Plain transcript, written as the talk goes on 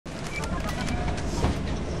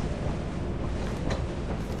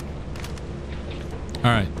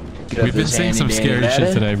All right. We've been seeing some scary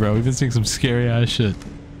shit today, bro. We've been seeing some scary ass shit.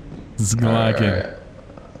 This is glocking. All right.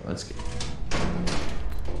 Let's get...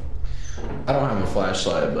 I don't have a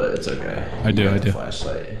flashlight, but it's okay. I do.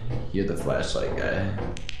 Flashlight. You're the flashlight guy.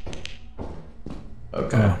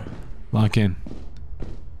 Okay. Oh, lock in.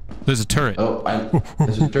 There's a turret. Oh,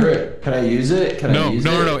 there's a turret. Can I use it? Can I use it?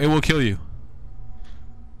 No. It will kill you.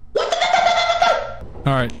 All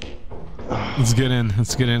right. Let's get in.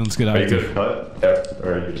 Let's get out Are you of gonna here. cut? Yeah.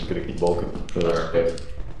 Or are you just gonna keep bulking?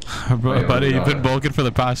 Buddy, you've been bulking for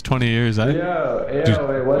the past 20 years, eh? Wait,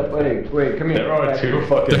 come here. There are two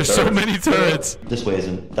fucking There's so many turrets. This way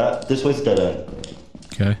isn't. This way's dead end.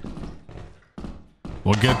 Okay.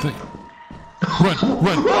 We'll get the... Run! Oh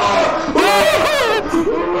my god!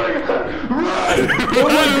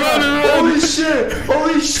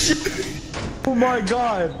 Holy shit! Oh my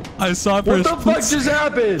god! I saw What the fuck just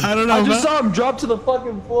happened? I don't know. I just saw him drop to the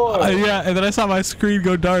fucking floor. Yeah, and then I saw my screen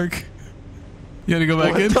go dark. You had to go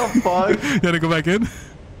back in? What the fuck? You had to go back in?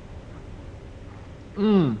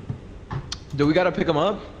 Do we gotta pick him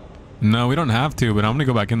up? No, we don't have to, but I'm gonna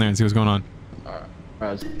go back in there and see what's going on.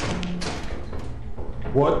 Alright.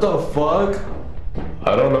 What the fuck?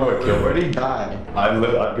 I don't know. He already died. I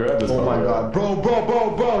grabbed this. Oh my god, bro!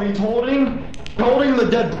 He's holding the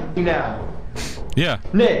dead body now. Yeah.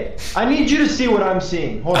 Nick, I need you to see what I'm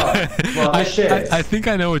seeing. Hold on. Bro, I think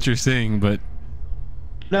I know what you're seeing, but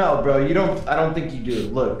no, bro, you don't. I don't think you do.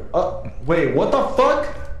 Look. Wait, what the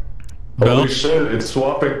fuck? Holy shit! It's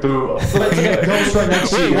swapping through. It's like a ghost right next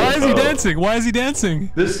to you. why is he dancing? Why is he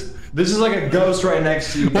dancing? This is like a ghost right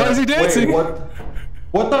next to you. Why is he dancing? Wait,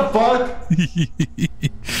 what the fuck?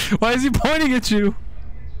 Why is he pointing at you?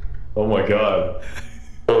 Oh my god!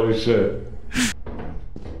 Holy shit!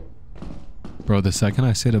 Bro, the second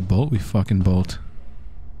I say to bolt, we fucking bolt.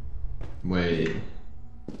 Wait.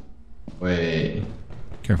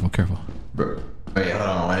 Careful. Bro, wait, hold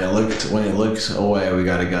on. When it looks away, we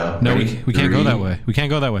gotta go. No, Ready? we can't go 3. that way. We can't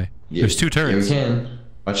go that way. Yeah, There's 2 turrets. Yeah, we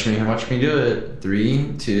can. Watch me do it.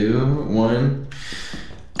 3, 2, 1.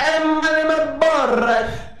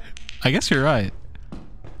 I guess you're right.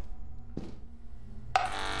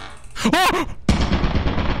 Oh!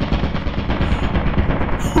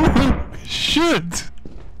 Shit!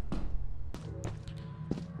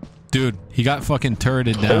 Dude, he got fucking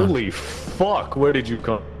turreted down. Holy fuck! Where did you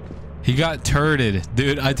come? He got turreted,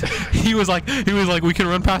 dude. He was like, we can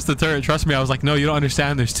run past the turret. Trust me. I was like, no, you don't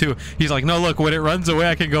understand. There's 2. He's like, no, look, when it runs away,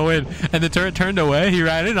 I can go in. And the turret turned away. He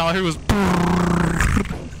ran in. All he was.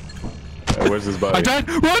 Where's his body? I died.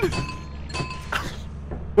 Run!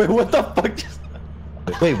 Wait, what the fuck?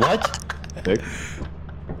 Wait, what? Nick?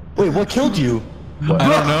 Wait, what killed you? I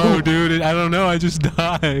don't know, dude. I don't know. I just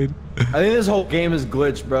died. I think this whole game is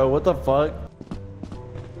glitched, bro. What the fuck?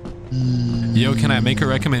 Yo, can I make a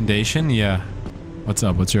recommendation? Yeah. What's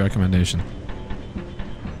up? What's your recommendation?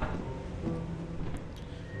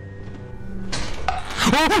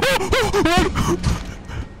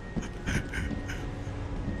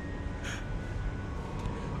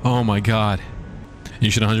 Oh my god. You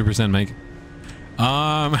should 100% make...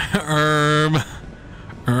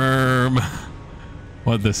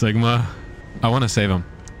 What the Sigma? I want to save him.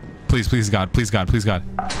 Please, God. Please, God.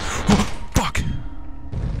 Fuck!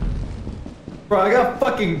 Bro, I got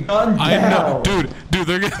fucking gunned down. I know, dude,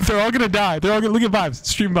 they're all gonna die. They're all gonna look at vibes,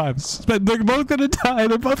 stream vibes. But they're both gonna die.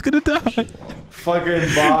 They're both gonna die.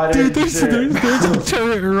 Fucking body. Dude, there's a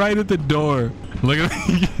turret right at the door. Look at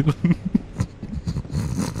me.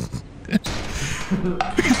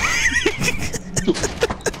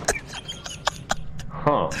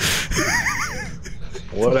 Huh?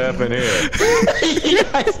 What happened here? You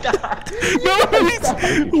guys died. No,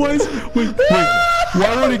 wait.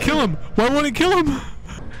 Why won't it kill him? Why won't it kill him?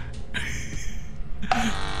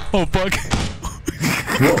 Oh fuck.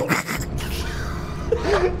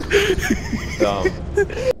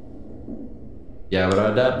 Yeah, but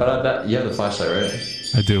I died. You have the flashlight, right?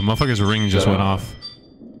 I do. Motherfucker's ring just went off.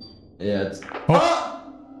 Yeah, it's...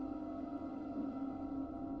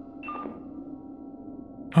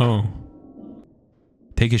 Oh.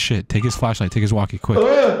 Take his shit. Take his flashlight. Take his walkie. Quick.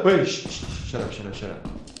 Wait, shut up.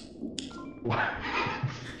 What?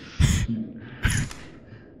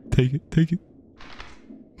 Take it. Take it.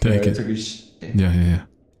 Took his Yeah.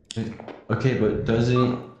 Okay, but does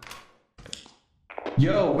he...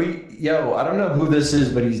 Yo, I don't know who this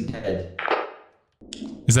is, but he's dead.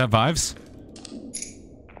 Is that Vibes?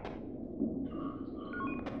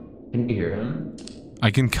 Can you hear him?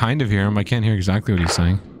 I can kind of hear him. I can't hear exactly what he's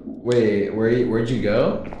saying. Wait, where'd you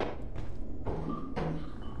go?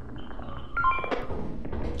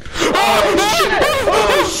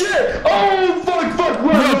 Oh shit! Oh fuck!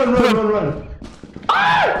 run.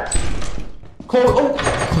 Ah! Cole, oh!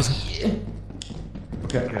 Close it.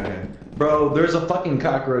 Okay. Bro, there's a fucking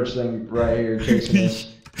cockroach thing right here chasing us.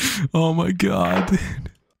 Oh my god, dude.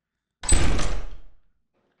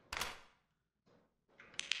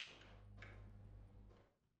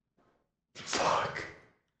 Fuck.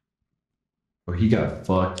 Bro, he got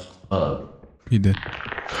fucked up. He did.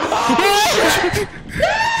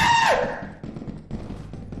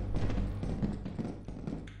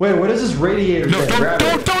 Wait, what is this radiator No, thing? Grab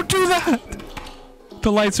it. don't do that.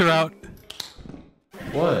 The lights are out.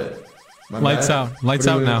 What? My Lights bad? out. Lights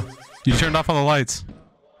What out do now. You turned off all the lights.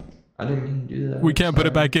 I didn't mean to do that. We can't put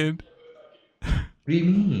it back in. What do you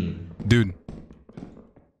mean? Dude.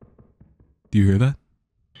 Do you hear that?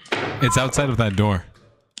 It's outside of that door.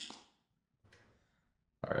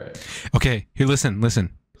 Alright. Okay, here, listen.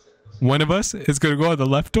 One of us is gonna go on the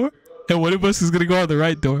left door, and one of us is gonna go on the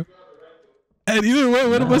right door. And either way,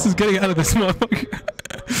 one of us is getting out of this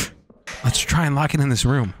motherfucker. Let's try and lock it in this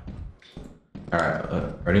room.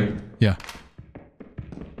 Alright, ready? Yeah.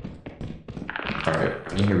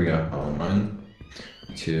 Alright, here we go. 1,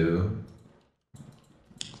 2.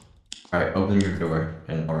 Alright, open your door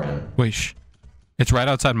and or in. Wait, shh. It's right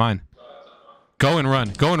outside mine. Go and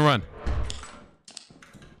run.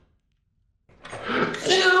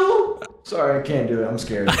 Sorry, I can't do it. I'm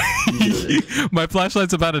scared. You do it. My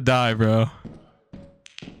flashlight's about to die, bro.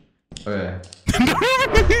 Okay.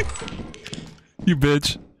 You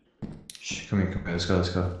bitch. Shh, come here, let's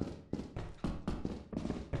go.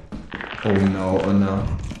 Oh no.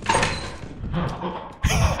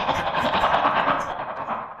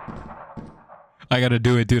 I gotta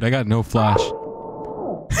do it, dude. I got no flash.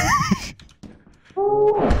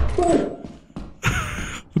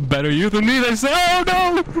 Better you than me, they say. Oh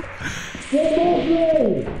no!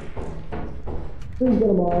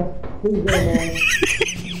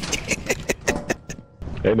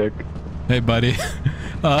 Hey, Nick. Hey, buddy.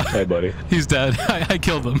 Hey, buddy. He's dead. I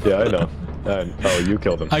killed him. Yeah, I know. Oh, you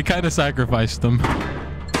killed him. I kind of sacrificed him.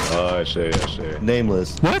 Oh, I see.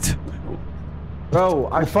 Nameless. What? Bro,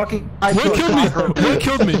 I What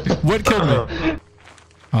killed me? What killed me?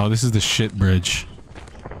 Oh, this is the shit bridge.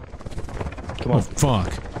 Come Oh, on.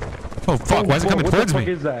 fuck. Oh, fuck. Why is it coming towards me? What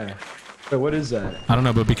is that? Wait, what is that? I don't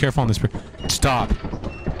know, but be careful on this bridge. Stop.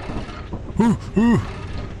 Ooh.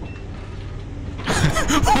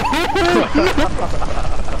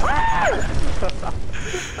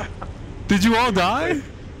 Did you all die?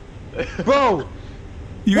 Bro!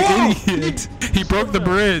 You Whoa! idiot. He broke the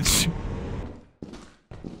bridge.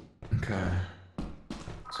 Okay.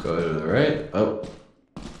 Let's go to the right. Oh.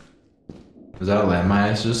 Was that a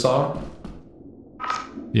landmine I just saw?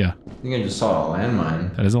 Yeah, I think I just saw a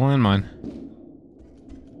landmine. that is a landmine.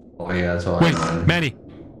 Oh yeah, that's a Wait, landmine. Manny.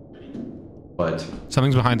 What?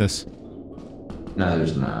 Something's behind us. No,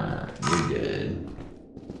 there's not. You're good.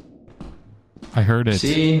 I heard it.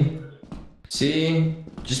 See?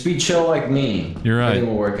 Just be chill like me. You're right. Everything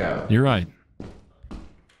will work out. You're right.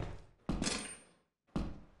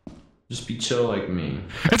 Just be chill like me.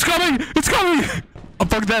 It's coming! It's coming! Oh,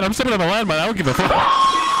 fuck that. I'm sitting on a landmine. I don't give a fuck.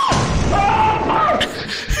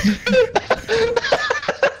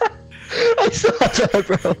 I saw that,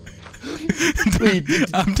 bro. Wait,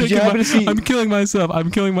 did you happen to see? I'm killing myself. I'm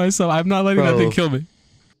not letting that Bro. thing kill me.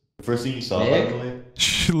 First thing you saw, by Nick? the way?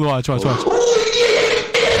 Shh, watch.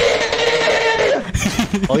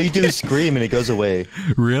 All you do is scream and it goes away.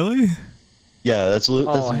 Really? Yeah, that's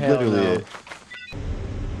literally it.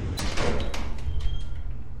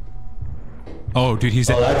 Oh, dude, he's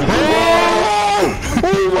Oh, dead. that'd be cool.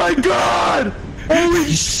 Oh my god! Holy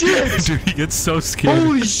shit! Dude, he gets so scared.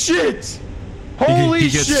 Holy shit! He Holy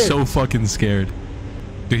gets shit! so fucking scared.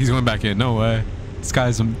 Dude, he's going back in. No way. This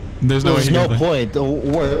guy's there's no way There's he no goes back. point.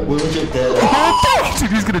 We're legit dead.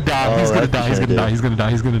 Dude, he's gonna die. Oh, He's gonna that's die. what He's gonna I die.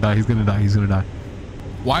 He's gonna die. He's gonna die. He's gonna die.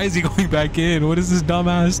 Why is he going back in? What is this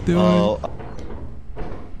dumbass doing? Oh,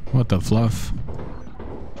 What the fluff?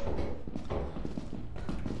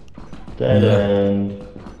 dead end.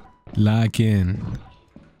 Lock in.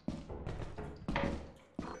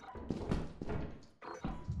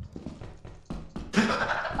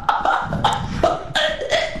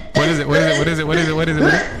 What is it? What is it? What is it? What is it? What is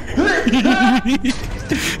it?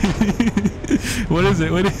 What is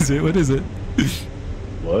it? What is it? What is it?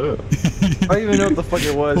 What? I don't even know what the fuck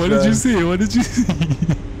it was. What did you see? What did you see?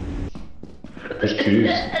 It's cheese.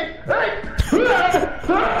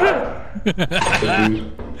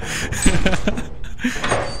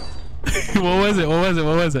 What was it? What was it?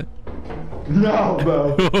 What was it? No,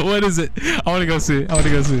 bro. What is it? I want to go see. I want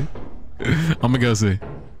to go see. I'm gonna go see.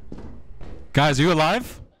 Guys, are you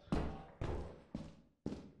alive?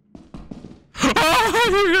 I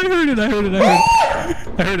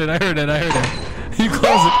heard it. You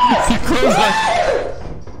close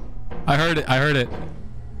it. I heard it.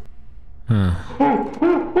 Huh.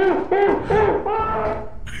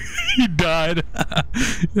 He died.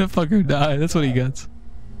 That fucker died. That's what he gets.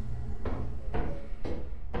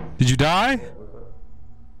 Did you die?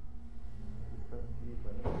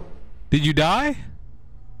 Did you die?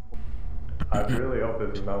 I really hope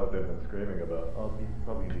this is not what they've been screaming about. I'll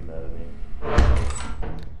probably be mad at me. I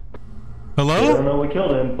Hello? don't know what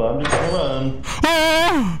killed him, but I'm just gonna run.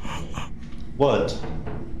 Oh! What?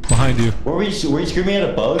 Behind you. Were you screaming at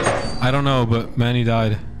a bug? I don't know, but Manny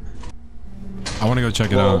died. I want to go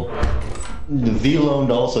check it out.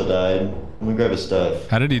 V-Lone also died. Let me grab his stuff.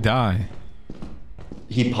 How did he die?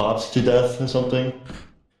 He pops to death or something.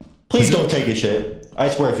 Please don't take a shit. I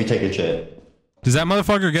swear if you take a shit. Does that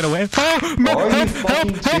motherfucker get away? Oh, Are you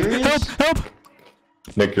fucking serious? help!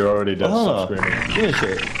 Nick, you're already dead. Oh, Stop screaming. give a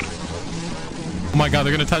shit. Oh my god,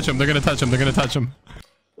 they're gonna touch him.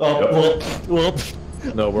 Oh, well.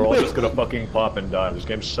 No, we're all just gonna fucking pop and die. This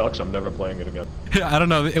game sucks. I'm never playing it again. I don't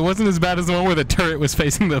know. It wasn't as bad as the one where the turret was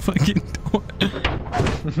facing the fucking door.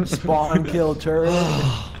 Spawn kill turret.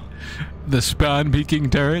 The spawn peeking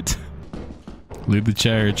turret. Lead the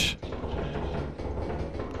charge.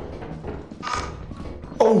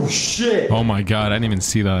 Oh shit! Oh my god, I didn't even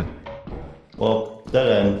see that. Well,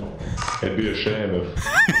 dead end. It'd be a shame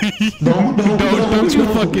if. Don't you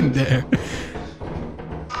fucking dare.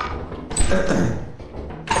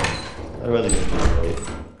 I'd rather get right.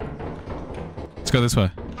 Let's go this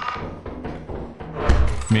way.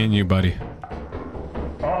 Me and you, buddy.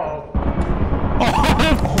 Oh,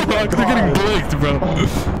 fuck, they're getting blinked, bro.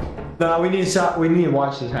 No, we need to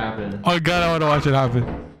watch this happen. Oh god, I want to watch it happen.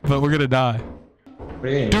 But we're gonna die. What do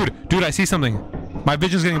you mean? Dude, I see something. My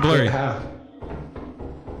vision's getting blurry.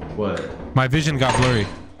 What? My vision got blurry.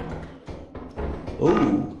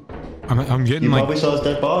 Ooh. I'm getting You like... probably saw his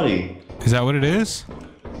dead body. Is that what it is?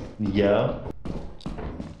 Yeah.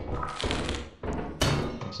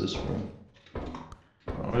 What's this room?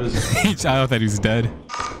 What is this? I thought he was dead.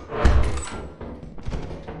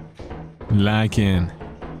 Lock in.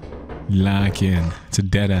 It's a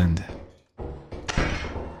dead end.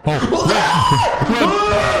 Oh,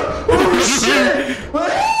 Oh shit!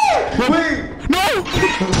 Wait! no!